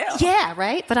at you. Yeah,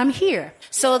 right? But I'm here.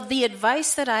 So the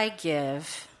advice that I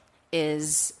give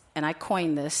is, and I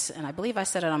coined this, and I believe I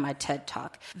said it on my TED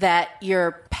Talk, that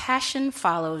your passion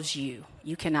follows you.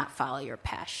 You cannot follow your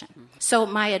passion. So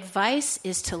my advice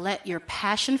is to let your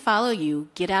passion follow you,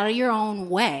 get out of your own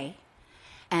way,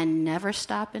 and never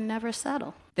stop and never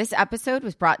settle. This episode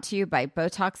was brought to you by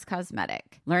Botox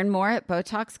Cosmetic. Learn more at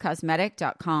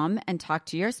BotoxCosmetic.com and talk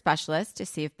to your specialist to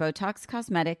see if Botox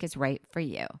Cosmetic is right for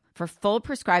you. For full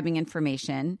prescribing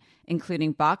information,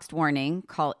 including boxed warning,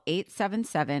 call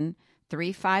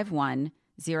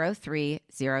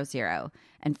 877-351-0300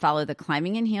 and follow the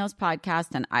Climbing in Heels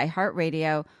podcast on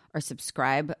iHeartRadio or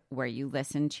subscribe where you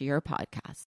listen to your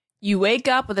podcast. You wake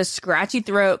up with a scratchy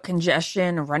throat,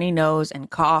 congestion, runny nose,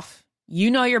 and cough. You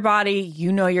know your body.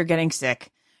 You know you're getting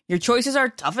sick. Your choices are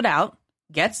tough it out,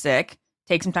 get sick,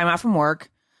 take some time out from work,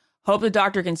 hope the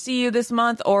doctor can see you this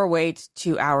month, or wait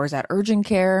 2 hours at urgent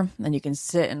care. Then you can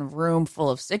sit in a room full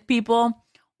of sick people.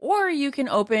 Or you can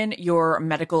open your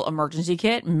medical emergency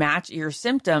kit, match your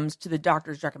symptoms to the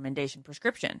doctor's recommendation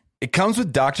prescription. It comes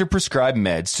with doctor-prescribed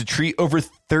meds to treat over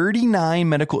 39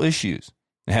 medical issues.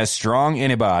 It has strong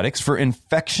antibiotics for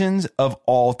infections of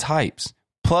all types,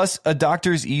 plus a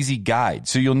doctor's easy guide,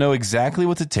 so you'll know exactly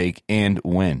what to take and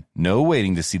when. No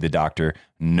waiting to see the doctor,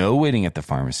 no waiting at the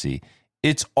pharmacy.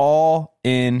 It's all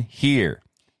in here.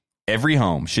 Every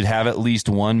home should have at least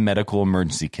one medical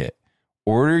emergency kit.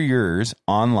 Order yours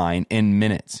online in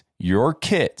minutes. Your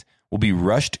kit will be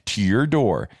rushed to your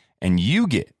door, and you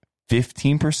get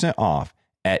 15% off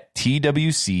at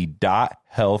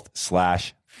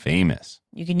twc.health/famous.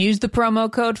 You can use the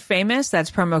promo code FAMOUS. That's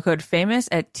promo code FAMOUS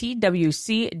at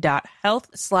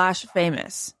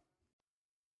twc.health/famous.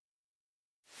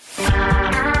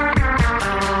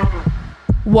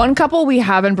 One couple we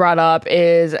haven't brought up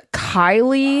is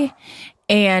Kylie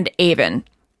and Avon.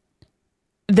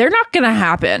 They're not going to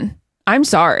happen. I'm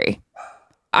sorry.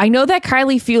 I know that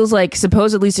Kylie feels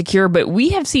supposedly secure, but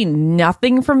we have seen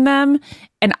nothing from them,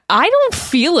 and I don't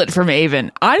feel it from Avon.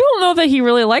 I don't know that he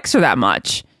really likes her that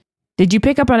much. Did you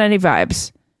pick up on any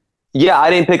vibes? Yeah, I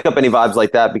didn't pick up any vibes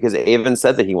like that because Avon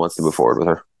said that he wants to move forward with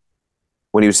her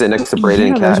when he was sitting next to Brayden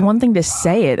and Kat. There's one thing to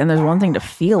say it, and there's one thing to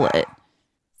feel it.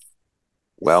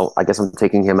 Well, I guess I'm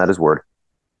taking him at his word.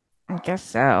 I guess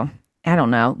so. I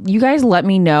don't know. You guys let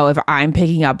me know if I'm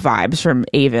picking up vibes from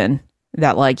Avon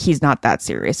that he's not that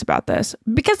serious about this,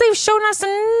 because they've shown us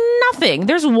nothing.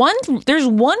 There's one,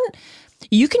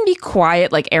 you can be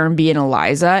quiet like Aaron B and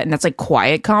Eliza, and that's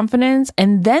quiet confidence.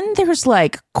 And then there's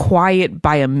quiet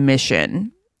by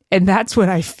omission. And that's what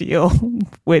I feel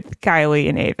with Kylie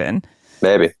and Avon.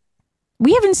 Maybe.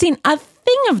 We haven't seen a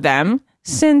thing of them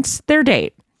since their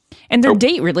date. And their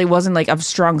date really wasn't of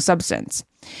strong substance.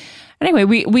 Anyway,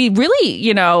 we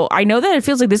really, I know that it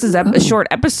feels like this is a short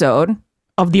episode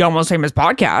of the Almost Famous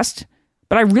podcast,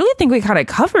 but I really think we kind of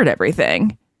covered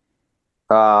everything.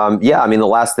 Yeah, I mean, the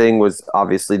last thing was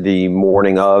obviously the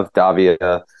morning of.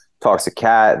 Davia talks to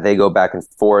Kat. They go back and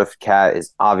forth. Kat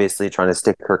is obviously trying to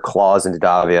stick her claws into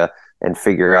Davia and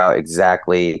figure out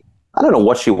exactly, I don't know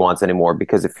what she wants anymore,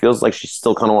 because it feels like she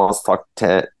still kind of wants to talk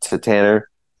to Tanner,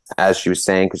 as she was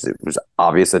saying, because it was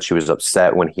obvious that she was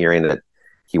upset when hearing that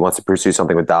he wants to pursue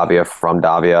something with Davia from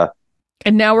Davia.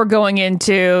 And now we're going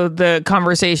into the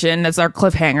conversation. That's our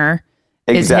cliffhanger.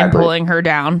 Exactly. Is him pulling her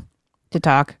down to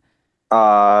talk.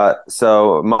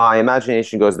 So my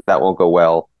imagination goes that won't go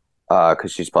well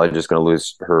because she's probably just going to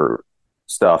lose her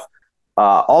stuff.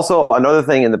 Also, another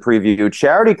thing in the preview,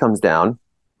 Charity comes down.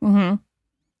 Mm-hmm.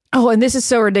 Oh, and this is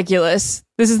so ridiculous.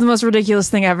 This is the most ridiculous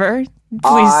thing ever.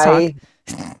 Please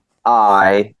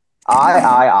talk.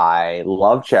 I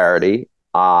love Charity.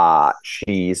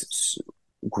 She's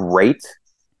great,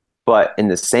 but in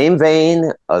the same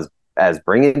vein as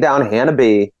bringing down Hannah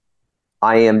B,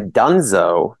 I am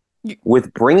donezo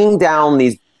with bringing down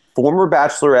these former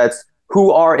bachelorettes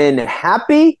who are in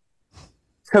happy,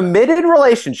 committed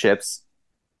relationships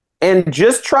and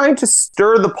just trying to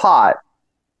stir the pot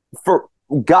for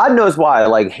God knows why.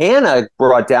 Like Hannah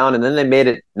brought down, and then they made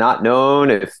it not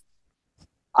known if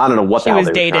I don't know what she was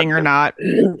dating or not.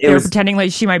 They were pretending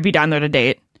like she might be down there to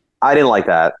date. I didn't like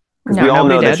that because we all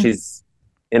know that she's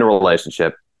in a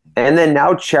relationship. And then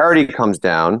now Charity comes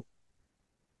down,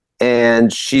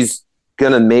 and she's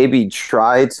gonna maybe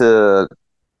try to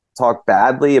talk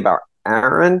badly about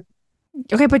Aaron.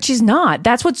 Okay, but she's not.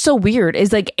 That's what's so weird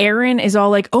is like Aaron is all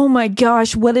like, oh my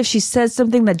gosh, what if she says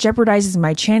something that jeopardizes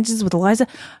my chances with Eliza?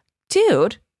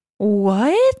 Dude,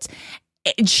 what?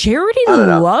 Charity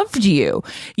loved you.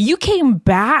 You came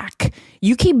back.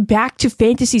 You came back to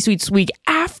Fantasy Suites Week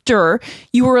after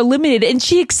you were eliminated, and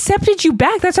she accepted you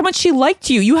back. That's how much she liked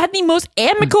you. You had the most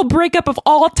amicable breakup of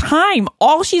all time.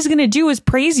 All she's going to do is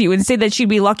praise you and say that she'd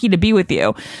be lucky to be with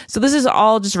you. So this is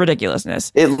all just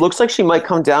ridiculousness. It looks like she might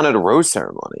come down at a rose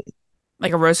ceremony.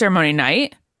 Like a rose ceremony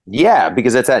night? Yeah,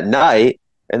 because it's at night,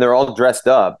 and they're all dressed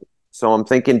up. So I'm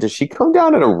thinking, does she come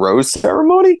down at a rose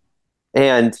ceremony?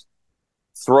 And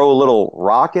throw a little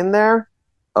rock in there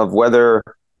of whether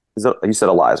you said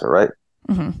Eliza, right?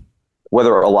 Mm-hmm.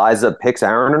 Whether Eliza picks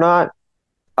Aaron or not.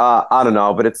 I don't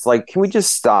know, but it's like, can we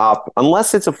just stop?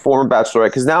 Unless it's a former bachelorette,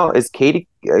 because now is Katie?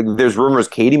 There's rumors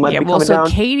Katie might be coming down.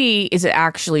 Katie is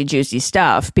actually juicy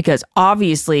stuff because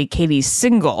obviously Katie's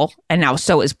single, and now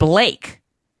so is Blake.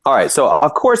 All right, so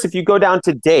of course, if you go down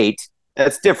to date,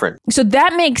 that's different. So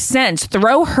that makes sense.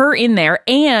 Throw her in there.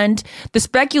 And the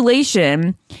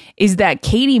speculation is that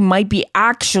Katie might be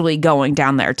actually going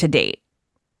down there to date.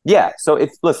 Yeah. So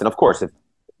listen, of course, if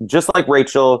just like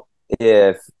Rachel,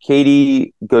 if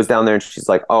Katie goes down there and she's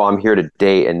like, oh, I'm here to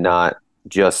date and not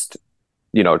just,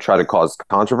 try to cause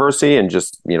controversy and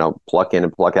just, pluck in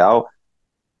and pluck out.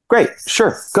 Great.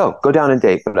 Sure. Go down and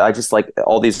date. But I just like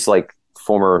all these like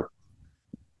former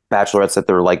bachelorettes that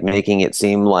they're like making it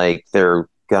seem like they're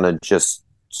gonna just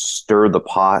stir the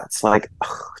pot. It's like,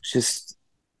 just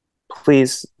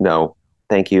please, no,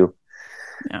 thank you.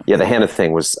 Yeah, the Hannah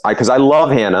thing was because I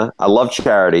love Hannah, I love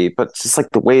Charity, but just like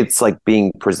the way it's like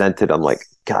being presented, I'm like,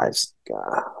 guys,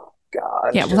 God.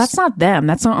 Yeah, well, that's not them.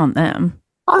 That's not on them.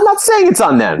 I'm not saying it's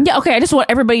on them. Yeah, okay. I just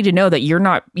want everybody to know that you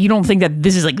don't think that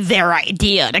this is like their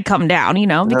idea to come down,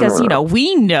 because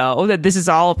we know that this is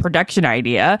all a production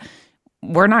idea.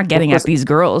 We're not getting at these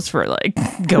girls for like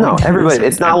going. No, everybody.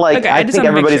 It's not like I think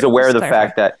everybody's aware of the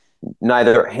fact that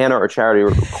neither Hannah or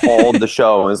Charity called the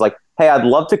show and was like, "Hey, I'd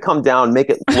love to come down, make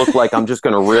it look like I'm just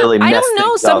going to really." I don't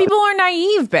know. Some people are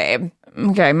naive, babe.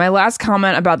 Okay, my last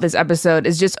comment about this episode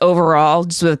is just overall,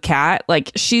 just with Kat.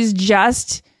 Like she's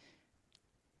just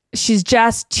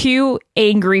too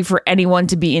angry for anyone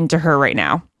to be into her right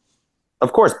now.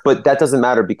 Of course, but that doesn't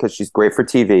matter because she's great for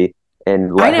TV.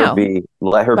 And let her be I'm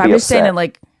upset. just saying that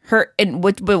like her and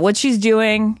what she's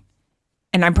doing,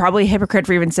 and I'm probably a hypocrite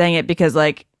for even saying it because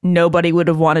like nobody would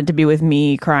have wanted to be with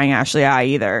me crying Ashley I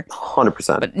either.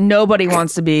 100%. But nobody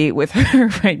wants to be with her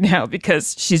right now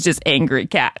because she's just angry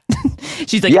Cat.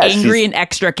 She's like angry and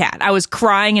extra Cat. I was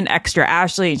crying and extra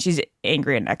Ashley, and she's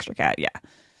angry and extra Cat. Yeah.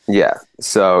 Yeah.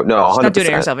 So no, 100%. She's not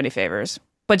doing herself any favors.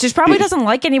 But just probably doesn't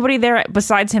like anybody there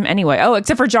besides him anyway. Oh,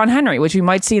 except for John Henry, which we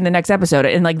might see in the next episode.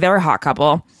 And like they're a hot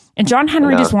couple. And John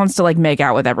Henry just wants to like make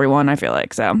out with everyone, I feel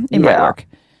like. So it might work.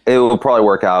 It will probably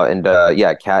work out. And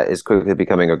Kat is quickly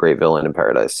becoming a great villain in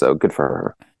Paradise. So good for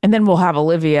her. And then we'll have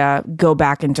Olivia go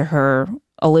back into her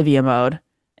Olivia mode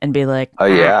and be like, oh,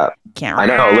 yeah. Can't I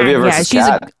know. Olivia versus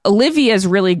Kat. Olivia's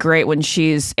really great when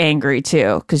she's angry,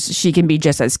 too, because she can be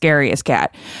just as scary as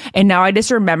Kat. And now I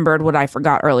just remembered what I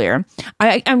forgot earlier.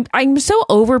 I'm so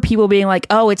over people being like,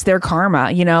 oh, it's their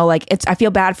karma. Like I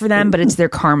feel bad for them, but it's their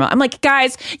karma. I'm like,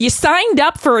 guys, you signed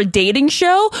up for a dating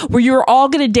show where you're all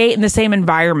going to date in the same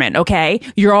environment, okay?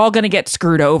 You're all going to get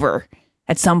screwed over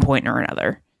at some point or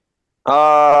another.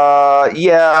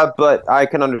 Yeah, but I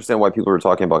can understand why people were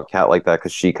talking about Kat like that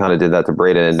because she kind of did that to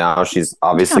Brayden, and now she's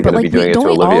obviously going to be doing it to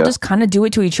Olivia. Don't we all just kind of do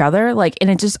it to each other? Like, and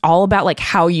it's just all about like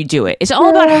how you do it. It's all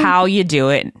about how you do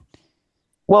it.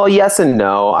 Well, yes and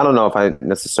no. I don't know if I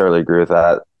necessarily agree with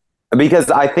that.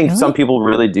 Because I think some people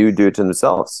really do it to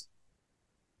themselves.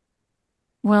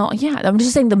 Well, yeah, I'm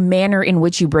just saying the manner in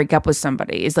which you break up with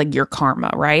somebody is like your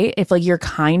karma, right? If like you're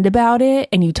kind about it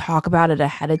and you talk about it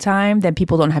ahead of time, then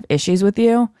people don't have issues with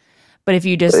you. But if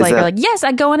you just are like, yes,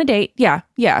 I'd go on a date. Yeah.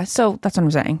 So that's what I'm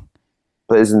saying.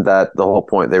 But isn't that the whole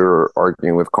point? They were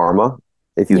arguing with karma.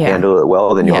 If you handle it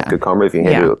well, then you have good karma. If you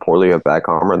handle it poorly, you have bad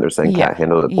karma. And they're saying can't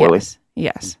handle it poorly.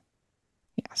 Yes.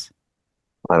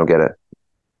 I don't get it.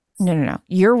 No.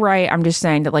 You're right. I'm just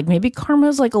saying that like maybe karma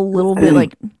is like a little bit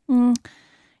like...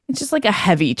 it's just like a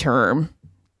heavy term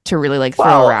to really like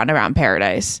throw around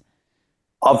paradise.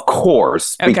 Of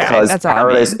course, because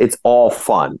paradise, it's all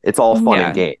fun. It's all fun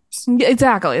and games.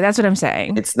 Exactly. That's what I'm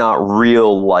saying. It's not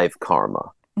real life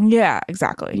karma. Yeah,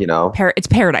 exactly. You know? It's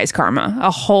paradise karma,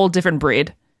 a whole different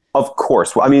breed. Of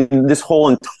course. I mean, this whole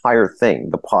entire thing,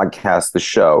 the podcast, the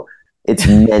show, it's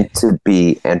meant to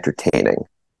be entertaining.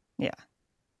 Yeah.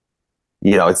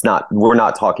 You know, we're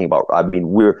not talking about, I mean,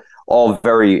 we're all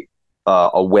very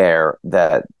aware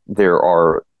that there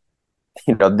are,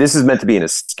 you know, this is meant to be an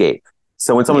escape.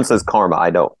 So when someone says karma,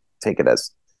 I don't take it as,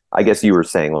 I guess you were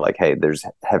saying like, hey, there's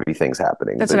heavy things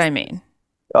happening. That's what I mean.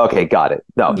 Okay, got it.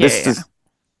 No, this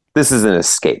is an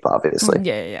escape, obviously.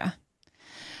 Yeah.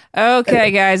 Okay,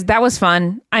 guys, that was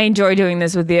fun. I enjoy doing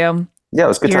this with you. Yeah, it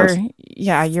was good times.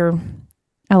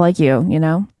 I like you, you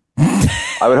know?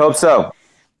 I would hope so.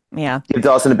 Yeah. Give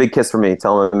Dawson a big kiss for me.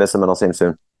 Tell him I miss him and I'll see him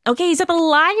soon. Okay, he's at the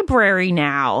library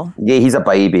now. Yeah, he's a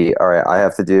baby. All right, I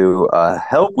have to do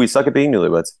help. We suck at being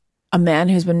newlyweds. A man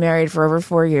who's been married for over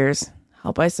 4 years.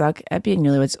 Help, I suck at being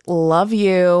newlyweds. Love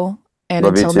you. And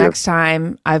until next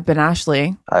time, I've been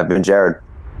Ashley. I've been Jared.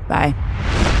 Bye.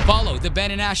 Follow the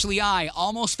Ben and Ashley I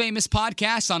Almost Famous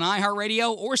podcast on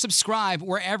iHeartRadio or subscribe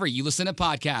wherever you listen to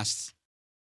podcasts.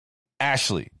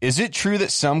 Ashley, is it true that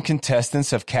some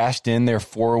contestants have cashed in their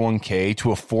 401k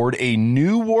to afford a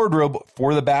new wardrobe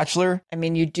for The Bachelor? I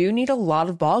mean, you do need a lot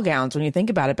of ball gowns when you think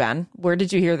about it, Ben. Where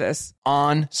did you hear this?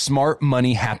 On Smart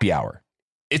Money Happy Hour.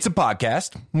 It's a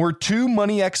podcast where two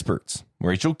money experts,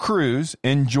 Rachel Cruz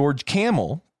and George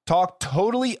Camel, talk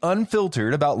totally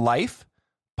unfiltered about life,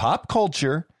 pop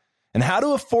culture, and how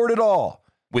to afford it all,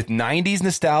 with 90s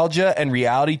nostalgia and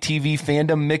reality TV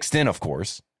fandom mixed in, of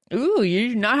course. Ooh, you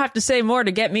do not have to say more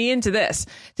to get me into this.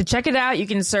 To check it out, you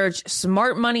can search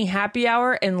Smart Money Happy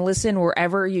Hour and listen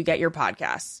wherever you get your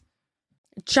podcasts.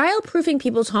 Child-proofing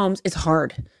people's homes is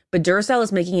hard, but Duracell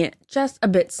is making it just a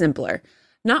bit simpler.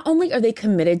 Not only are they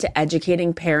committed to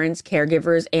educating parents,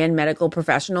 caregivers, and medical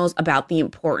professionals about the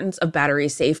importance of battery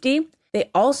safety, they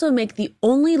also make the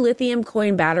only lithium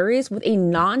coin batteries with a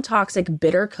non-toxic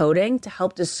bitter coating to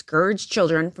help discourage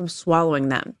children from swallowing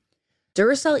them.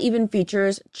 Duracell even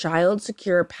features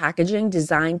child-secure packaging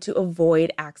designed to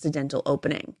avoid accidental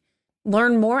opening.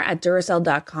 Learn more at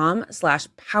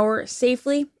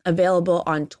Duracell.com/powersafely, available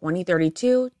on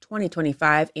 2032,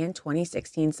 2025, and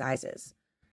 2016 sizes.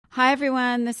 Hi,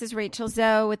 everyone. This is Rachel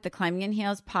Zoe with the Climbing in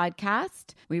Heels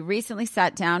podcast. We recently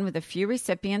sat down with a few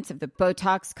recipients of the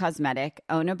Botox Cosmetic,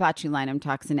 Onabotulinum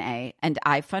Toxin A, and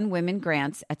iFund Women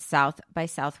grants at South by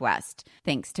Southwest,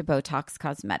 thanks to Botox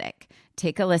Cosmetic.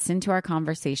 Take a listen to our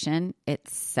conversation.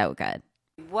 It's so good.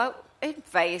 What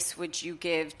advice would you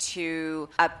give to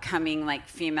upcoming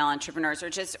female entrepreneurs or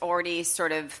just already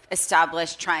sort of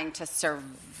established trying to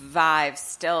survive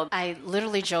still? I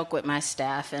literally joke with my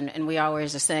staff and we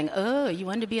always are saying, oh, you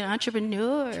want to be an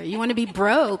entrepreneur? You want to be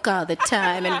broke all the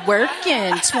time and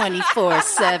working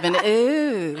 24/7.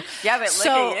 Ooh. Yeah, but look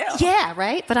at you. Yeah,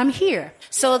 right? But I'm here.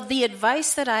 So the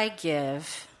advice that I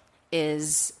give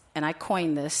is, and I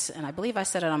coined this, and I believe I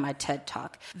said it on my TED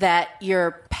Talk, that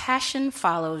your passion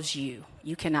follows you.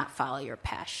 You cannot follow your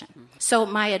passion. Mm-hmm. So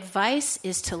my advice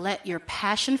is to let your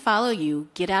passion follow you,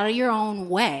 get out of your own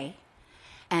way,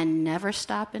 and never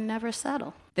stop and never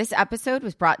settle. This episode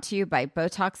was brought to you by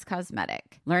Botox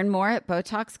Cosmetic. Learn more at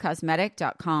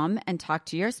BotoxCosmetic.com and talk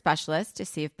to your specialist to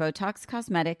see if Botox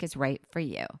Cosmetic is right for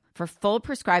you. For full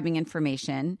prescribing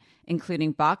information,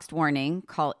 including boxed warning,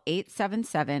 call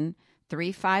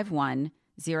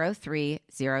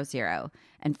 877-351-0300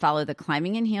 and follow the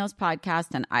Climbing in Heels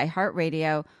podcast on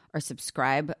iHeartRadio or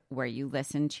subscribe where you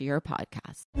listen to your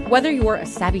podcast. Whether you're a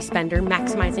savvy spender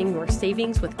maximizing your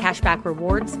savings with cashback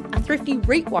rewards, a thrifty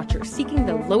rate watcher seeking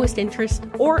the lowest interest,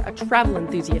 or a travel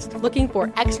enthusiast looking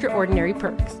for extraordinary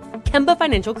perks, Kemba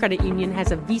Financial Credit Union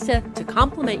has a visa to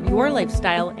complement your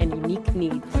lifestyle and unique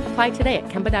needs. Apply today at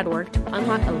Kemba.org to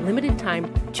unlock a limited time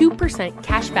 2%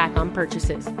 cash back on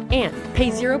purchases and pay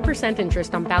 0%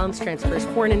 interest on balance transfers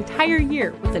for an entire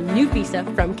year with a new visa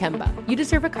from Kemba. You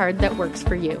deserve a card that works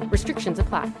for you. Restrictions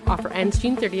apply. Offer ends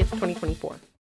June 30th, 2024.